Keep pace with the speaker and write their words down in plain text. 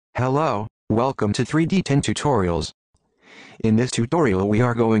Hello, welcome to 3D 10 Tutorials. In this tutorial we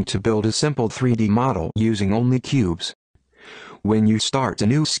are going to build a simple 3D model using only cubes. When you start a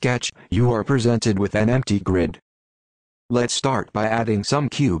new sketch, you are presented with an empty grid. Let's start by adding some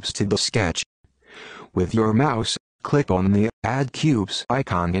cubes to the sketch. With your mouse, click on the Add Cubes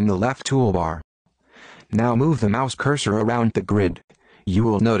icon in the left toolbar. Now move the mouse cursor around the grid. You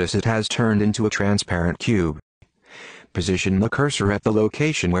will notice it has turned into a transparent cube. Position the cursor at the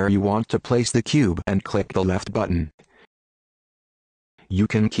location where you want to place the cube and click the left button. You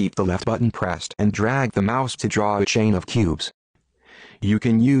can keep the left button pressed and drag the mouse to draw a chain of cubes. You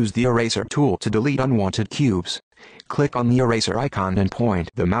can use the eraser tool to delete unwanted cubes. Click on the eraser icon and point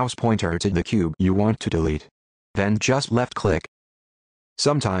the mouse pointer to the cube you want to delete. Then just left click.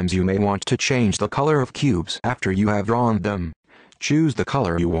 Sometimes you may want to change the color of cubes after you have drawn them. Choose the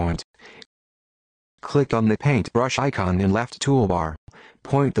color you want. Click on the paintbrush icon in left toolbar.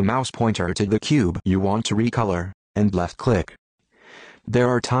 Point the mouse pointer to the cube you want to recolor, and left click. There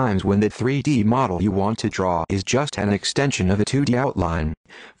are times when the 3D model you want to draw is just an extension of a 2D outline.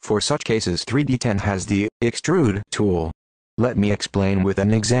 For such cases 3D 10 has the Extrude tool. Let me explain with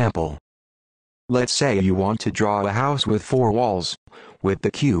an example. Let's say you want to draw a house with 4 walls. With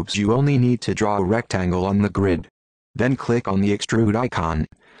the cubes you only need to draw a rectangle on the grid. Then click on the Extrude icon.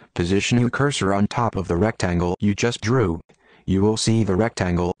 Position your cursor on top of the rectangle you just drew. You will see the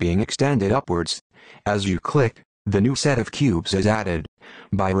rectangle being extended upwards. As you click, the new set of cubes is added.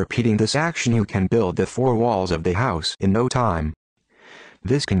 By repeating this action you can build the 4 walls of the house in no time.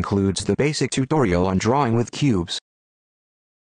 This concludes the basic tutorial on drawing with cubes.